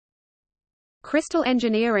Crystal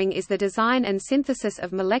engineering is the design and synthesis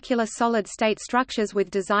of molecular solid-state structures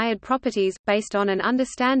with desired properties, based on an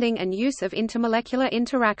understanding and use of intermolecular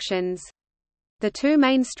interactions. The two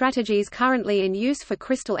main strategies currently in use for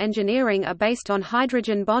crystal engineering are based on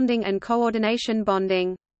hydrogen bonding and coordination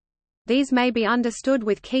bonding. These may be understood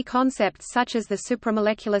with key concepts such as the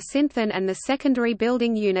supramolecular synthon and the secondary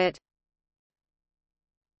building unit.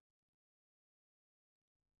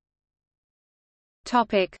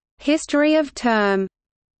 History of term.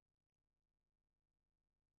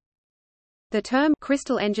 The term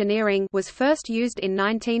crystal engineering was first used in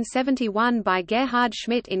 1971 by Gerhard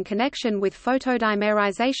Schmidt in connection with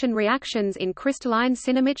photodimerization reactions in crystalline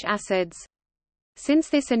cinnamic acids. Since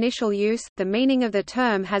this initial use, the meaning of the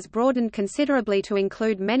term has broadened considerably to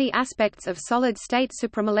include many aspects of solid-state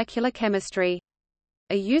supramolecular chemistry.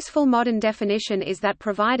 A useful modern definition is that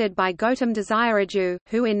provided by Gautam Desiraju,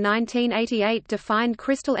 who in 1988 defined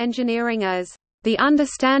crystal engineering as the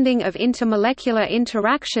understanding of intermolecular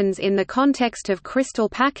interactions in the context of crystal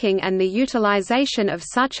packing and the utilization of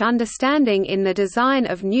such understanding in the design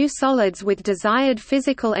of new solids with desired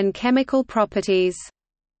physical and chemical properties.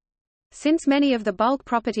 Since many of the bulk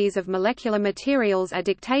properties of molecular materials are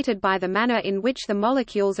dictated by the manner in which the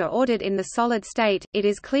molecules are ordered in the solid state, it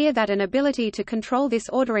is clear that an ability to control this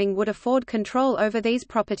ordering would afford control over these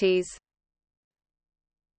properties.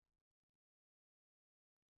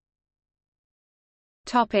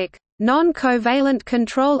 Non-covalent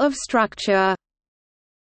control of structure.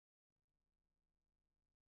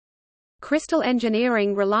 Crystal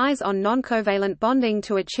engineering relies on non-covalent bonding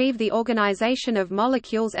to achieve the organization of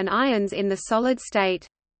molecules and ions in the solid state.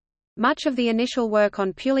 Much of the initial work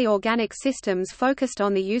on purely organic systems focused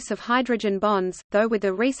on the use of hydrogen bonds, though with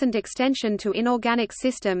the recent extension to inorganic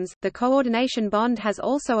systems, the coordination bond has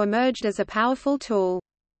also emerged as a powerful tool.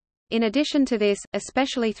 In addition to this,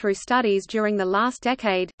 especially through studies during the last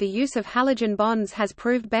decade, the use of halogen bonds has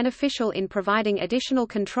proved beneficial in providing additional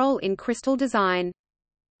control in crystal design.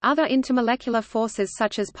 Other intermolecular forces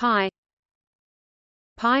such as pi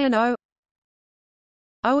and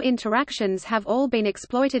O interactions have all been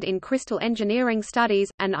exploited in crystal engineering studies,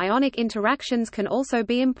 and ionic interactions can also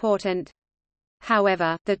be important.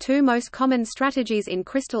 However, the two most common strategies in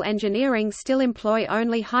crystal engineering still employ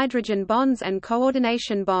only hydrogen bonds and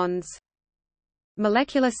coordination bonds.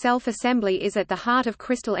 Molecular self-assembly is at the heart of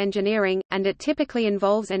crystal engineering, and it typically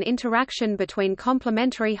involves an interaction between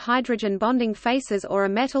complementary hydrogen bonding faces or a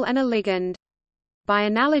metal and a ligand. By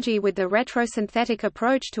analogy with the retrosynthetic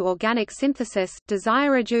approach to organic synthesis,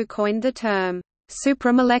 Desiraju coined the term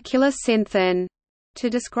supramolecular synthon to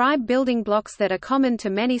describe building blocks that are common to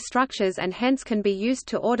many structures and hence can be used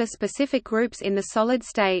to order specific groups in the solid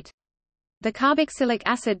state. The carboxylic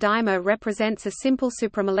acid dimer represents a simple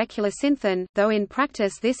supramolecular synthon, though in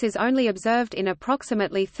practice this is only observed in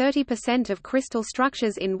approximately 30% of crystal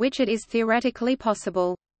structures in which it is theoretically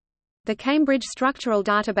possible. The Cambridge Structural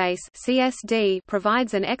Database (CSD)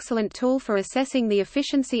 provides an excellent tool for assessing the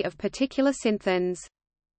efficiency of particular synthons.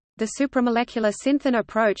 The supramolecular synthon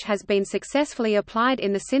approach has been successfully applied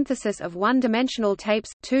in the synthesis of one-dimensional tapes,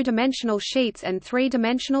 two-dimensional sheets and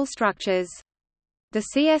three-dimensional structures. The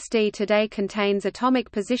CSD today contains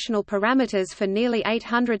atomic positional parameters for nearly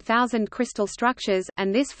 800,000 crystal structures,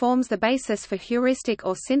 and this forms the basis for heuristic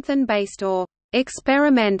or synthon-based or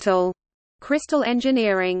experimental crystal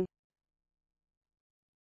engineering.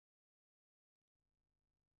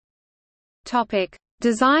 Topic: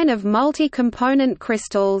 Design of multi-component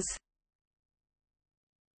crystals.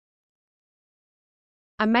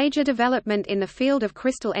 A major development in the field of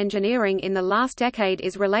crystal engineering in the last decade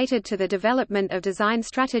is related to the development of design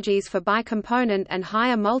strategies for bicomponent and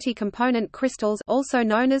higher multi-component crystals, also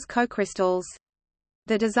known as cocrystals.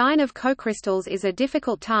 The design of cocrystals is a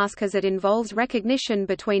difficult task as it involves recognition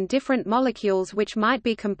between different molecules which might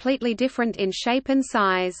be completely different in shape and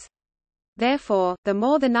size. Therefore, the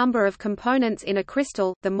more the number of components in a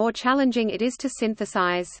crystal, the more challenging it is to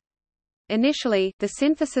synthesize. Initially, the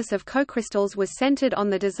synthesis of cocrystals was centered on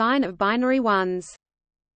the design of binary ones.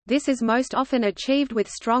 This is most often achieved with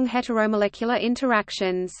strong heteromolecular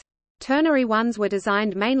interactions. Ternary ones were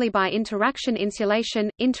designed mainly by interaction insulation,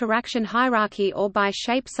 interaction hierarchy or by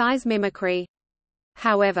shape-size mimicry.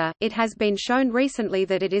 However, it has been shown recently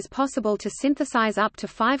that it is possible to synthesize up to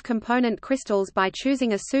 5-component crystals by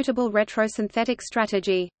choosing a suitable retrosynthetic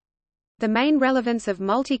strategy. The main relevance of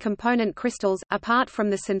multi-component crystals, apart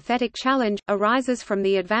from the synthetic challenge, arises from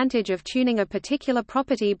the advantage of tuning a particular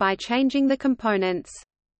property by changing the components.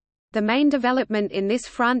 The main development in this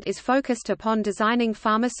front is focused upon designing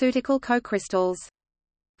pharmaceutical cocrystals.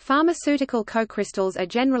 Pharmaceutical co-crystals are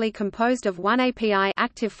generally composed of one API,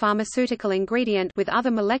 active pharmaceutical ingredient, with other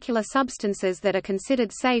molecular substances that are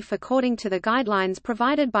considered safe according to the guidelines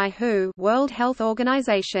provided by WHO, World Health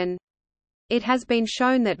Organization. It has been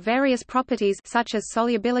shown that various properties such as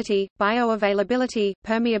solubility, bioavailability,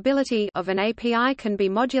 permeability of an API can be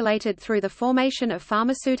modulated through the formation of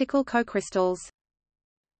pharmaceutical co-crystals.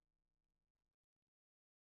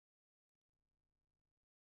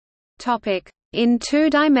 Topic: In two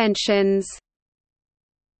dimensions.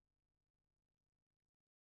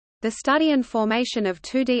 The study and formation of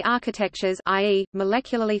 2D architectures, i.e.,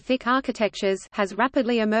 molecularly thick architectures, has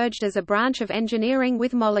rapidly emerged as a branch of engineering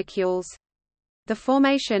with molecules. The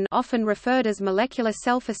formation, often referred as molecular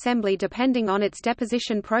self-assembly depending on its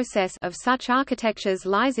deposition process, of such architectures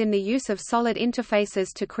lies in the use of solid interfaces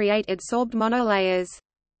to create adsorbed monolayers.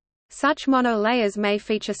 Such monolayers may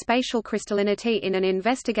feature spatial crystallinity in an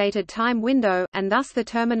investigated time window, and thus the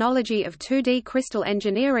terminology of 2D crystal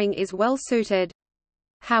engineering is well suited.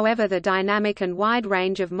 However, the dynamic and wide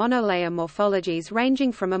range of monolayer morphologies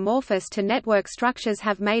ranging from amorphous to network structures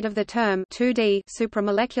have made of the term 2D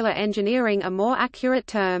supramolecular engineering a more accurate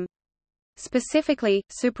term. Specifically,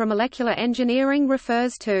 supramolecular engineering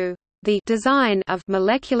refers to the design of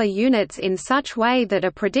molecular units in such way that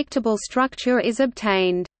a predictable structure is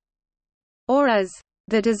obtained, or as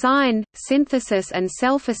the design, synthesis and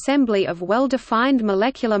self-assembly of well-defined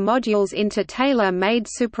molecular modules into tailor-made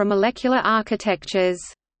supramolecular architectures.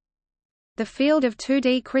 The field of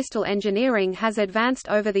 2D crystal engineering has advanced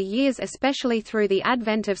over the years, especially through the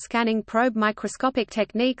advent of scanning probe microscopic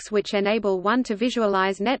techniques which enable one to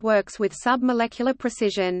visualize networks with sub-molecular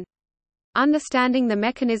precision. Understanding the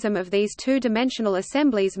mechanism of these two-dimensional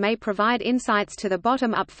assemblies may provide insights to the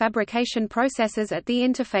bottom-up fabrication processes at the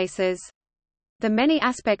interfaces. The many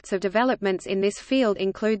aspects of developments in this field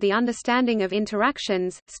include the understanding of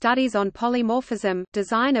interactions, studies on polymorphism,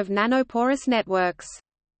 design of nanoporous networks.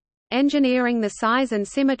 Engineering the size and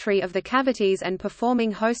symmetry of the cavities and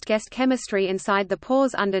performing host-guest chemistry inside the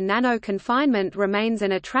pores under nano-confinement remains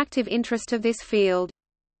an attractive interest of this field.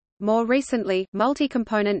 More recently,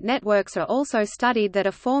 multi-component networks are also studied that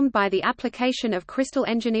are formed by the application of crystal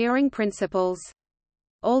engineering principles.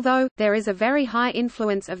 Although, there is a very high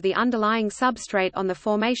influence of the underlying substrate on the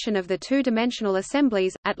formation of the two-dimensional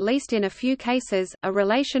assemblies, at least in a few cases, a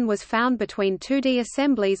relation was found between 2D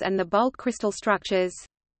assemblies and the bulk crystal structures.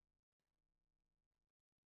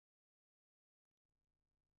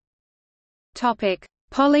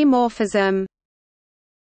 Polymorphism.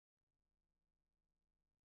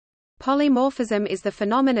 Polymorphism is the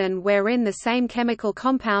phenomenon wherein the same chemical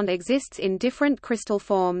compound exists in different crystal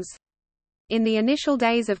forms. In the initial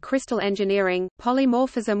days of crystal engineering,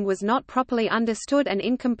 polymorphism was not properly understood and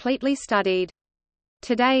incompletely studied.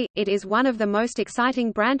 Today, it is one of the most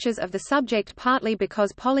exciting branches of the subject, partly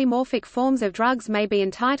because polymorphic forms of drugs may be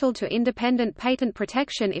entitled to independent patent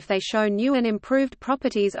protection if they show new and improved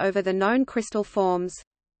properties over the known crystal forms.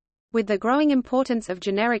 With the growing importance of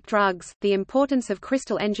generic drugs, the importance of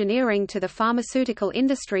crystal engineering to the pharmaceutical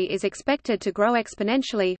industry is expected to grow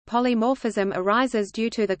exponentially. Polymorphism arises due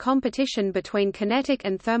to the competition between kinetic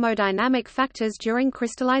and thermodynamic factors during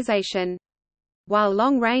crystallization. While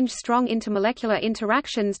long-range strong intermolecular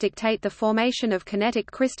interactions dictate the formation of kinetic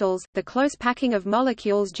crystals, the close packing of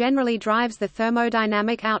molecules generally drives the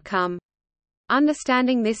thermodynamic outcome.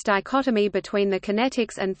 Understanding this dichotomy between the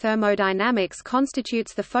kinetics and thermodynamics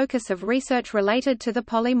constitutes the focus of research related to the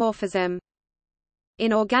polymorphism.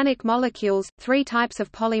 In organic molecules, three types of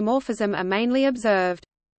polymorphism are mainly observed.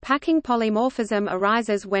 Packing polymorphism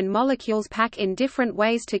arises when molecules pack in different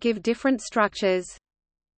ways to give different structures.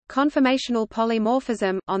 Conformational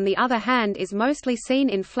polymorphism, on the other hand, is mostly seen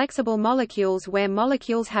in flexible molecules where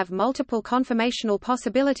molecules have multiple conformational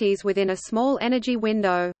possibilities within a small energy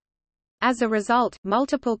window. As a result,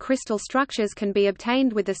 multiple crystal structures can be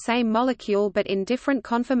obtained with the same molecule but in different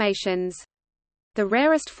conformations. The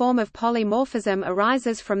rarest form of polymorphism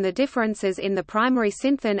arises from the differences in the primary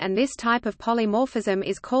synthon, and this type of polymorphism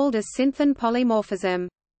is called as synthon polymorphism.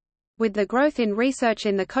 With the growth in research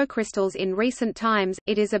in the cocrystals in recent times,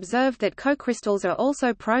 it is observed that cocrystals are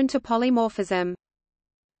also prone to polymorphism.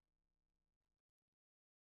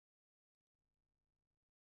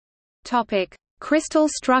 Topic: Crystal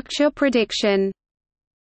structure prediction.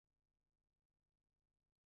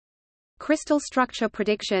 Crystal structure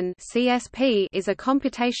prediction (CSP) is a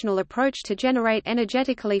computational approach to generate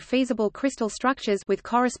energetically feasible crystal structures with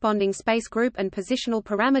corresponding space group and positional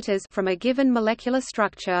parameters from a given molecular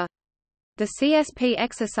structure. The CSP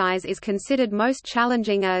exercise is considered most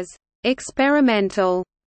challenging as experimental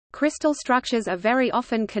Crystal structures are very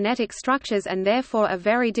often kinetic structures and therefore are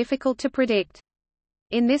very difficult to predict.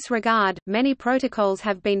 In this regard, many protocols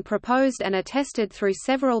have been proposed and are tested through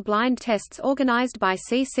several blind tests organized by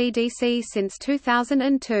CCDC since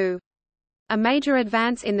 2002. A major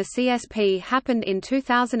advance in the CSP happened in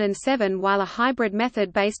 2007 while a hybrid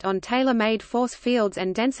method based on tailor-made force fields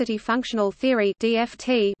and density functional theory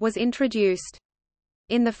 (DFT) was introduced.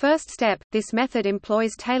 In the first step, this method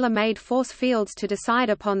employs tailor-made force fields to decide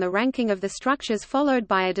upon the ranking of the structures, followed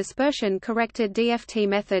by a dispersion-corrected DFT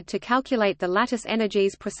method to calculate the lattice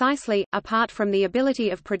energies precisely. Apart from the ability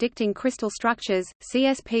of predicting crystal structures,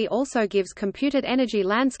 CSP also gives computed energy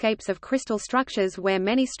landscapes of crystal structures where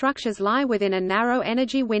many structures lie within a narrow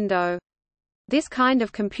energy window. This kind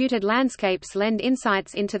of computed landscapes lend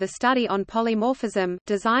insights into the study on polymorphism,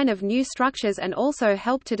 design of new structures, and also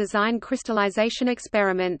help to design crystallization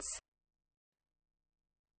experiments.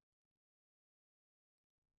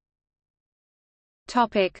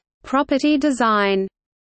 Topic: Property design.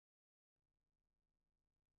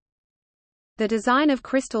 The design of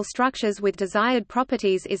crystal structures with desired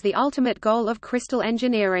properties is the ultimate goal of crystal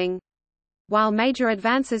engineering. While major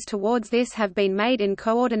advances towards this have been made in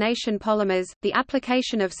coordination polymers, the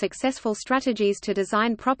application of successful strategies to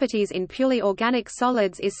design properties in purely organic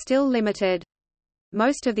solids is still limited.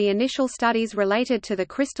 Most of the initial studies related to the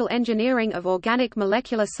crystal engineering of organic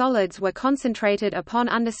molecular solids were concentrated upon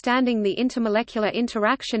understanding the intermolecular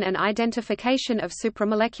interaction and identification of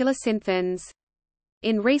supramolecular synthons.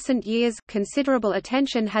 In recent years, considerable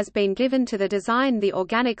attention has been given to the design of the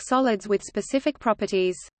organic solids with specific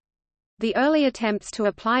properties. The early attempts to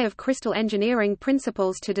apply of crystal engineering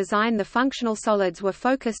principles to design the functional solids were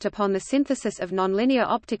focused upon the synthesis of nonlinear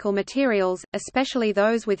optical materials, especially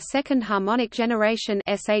those with second harmonic generation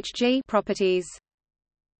 (SHG) properties.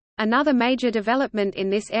 Another major development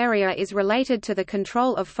in this area is related to the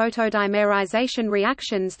control of photodimerization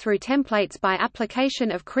reactions through templates by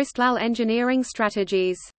application of crystal engineering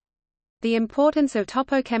strategies. The importance of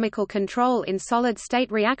topochemical control in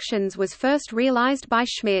solid-state reactions was first realized by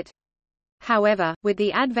Schmidt. However, with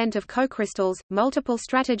the advent of cocrystals, multiple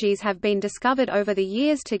strategies have been discovered over the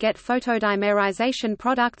years to get photodimerization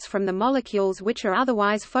products from the molecules which are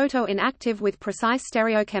otherwise photo-inactive with precise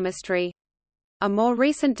stereochemistry. A more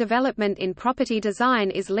recent development in property design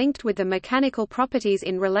is linked with the mechanical properties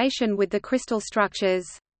in relation with the crystal structures.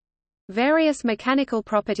 Various mechanical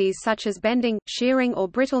properties such as bending, shearing or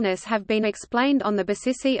brittleness have been explained on the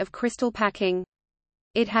basis of crystal packing.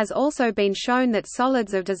 It has also been shown that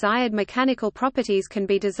solids of desired mechanical properties can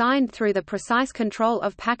be designed through the precise control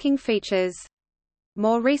of packing features.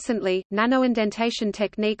 More recently, nanoindentation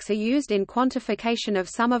techniques are used in quantification of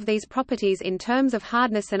some of these properties in terms of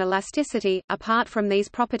hardness and elasticity. Apart from these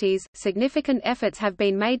properties, significant efforts have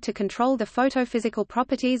been made to control the photophysical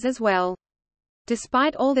properties as well.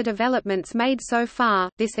 Despite all the developments made so far,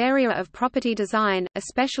 this area of property design,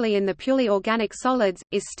 especially in the purely organic solids,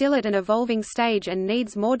 is still at an evolving stage and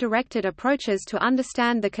needs more directed approaches to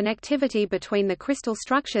understand the connectivity between the crystal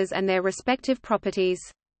structures and their respective properties.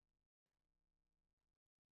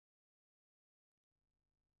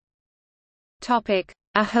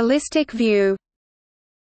 A holistic view.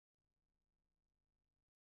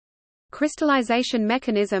 Crystallization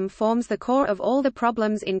mechanism forms the core of all the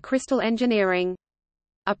problems in crystal engineering.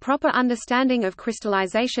 A proper understanding of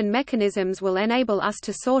crystallization mechanisms will enable us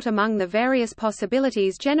to sort among the various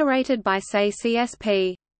possibilities generated by, say,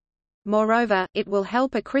 CSP. Moreover, it will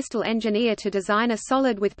help a crystal engineer to design a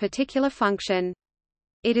solid with particular function.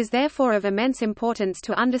 It is therefore of immense importance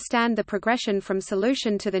to understand the progression from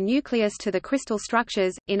solution to the nucleus to the crystal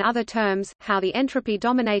structures, in other terms, how the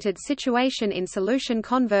entropy-dominated situation in solution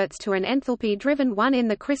converts to an enthalpy-driven one in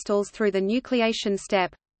the crystals through the nucleation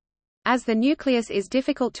step. As the nucleus is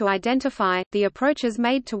difficult to identify, the approaches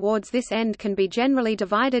made towards this end can be generally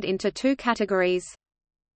divided into two categories.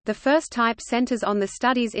 The first type centers on the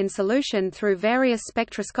studies in solution through various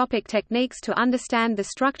spectroscopic techniques to understand the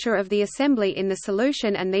structure of the assembly in the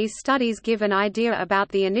solution, and these studies give an idea about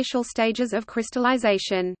the initial stages of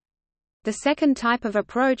crystallization. The second type of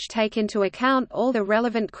approach take into account all the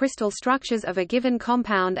relevant crystal structures of a given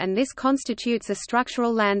compound, and this constitutes a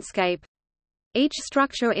structural landscape. Each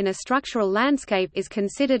structure in a structural landscape is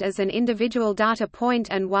considered as an individual data point,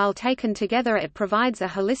 and while taken together it provides a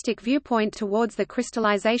holistic viewpoint towards the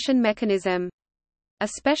crystallization mechanism. A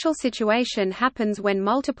special situation happens when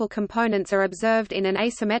multiple components are observed in an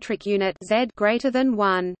asymmetric unit Z greater than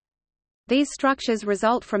 1. These structures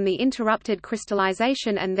result from the interrupted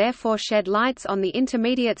crystallization and therefore shed lights on the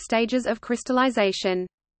intermediate stages of crystallization.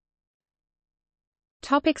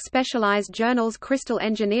 Topic: specialized journals. Crystal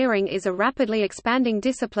engineering is a rapidly expanding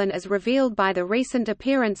discipline as revealed by the recent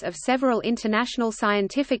appearance of several international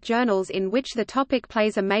scientific journals in which the topic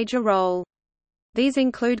plays a major role. These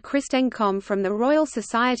include Crystengcom from the Royal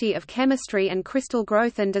Society of Chemistry and Crystal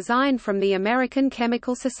Growth and Design from the American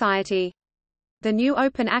Chemical Society. The new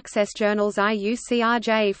open access journals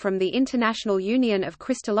IUCRJ from the International Union of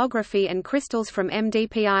Crystallography and Crystals from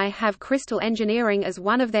MDPI have crystal engineering as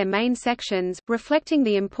one of their main sections, reflecting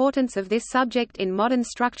the importance of this subject in modern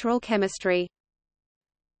structural chemistry.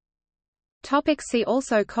 See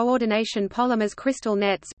also: coordination polymers, crystal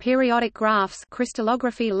nets, periodic graphs,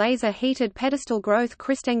 crystallography, laser heated pedestal growth,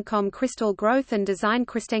 Crystengcom, crystal growth and design,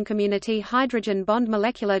 Crystengcommunity, hydrogen bond,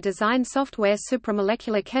 molecular design software,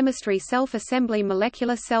 supramolecular chemistry, self-assembly,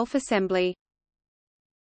 molecular self-assembly.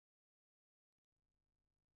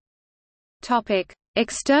 Topic: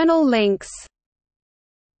 external links.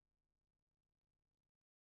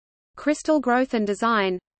 Crystal growth and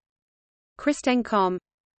design, Crystengcom,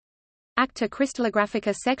 Acta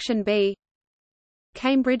Crystallographica Section B,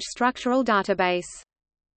 Cambridge Structural Database.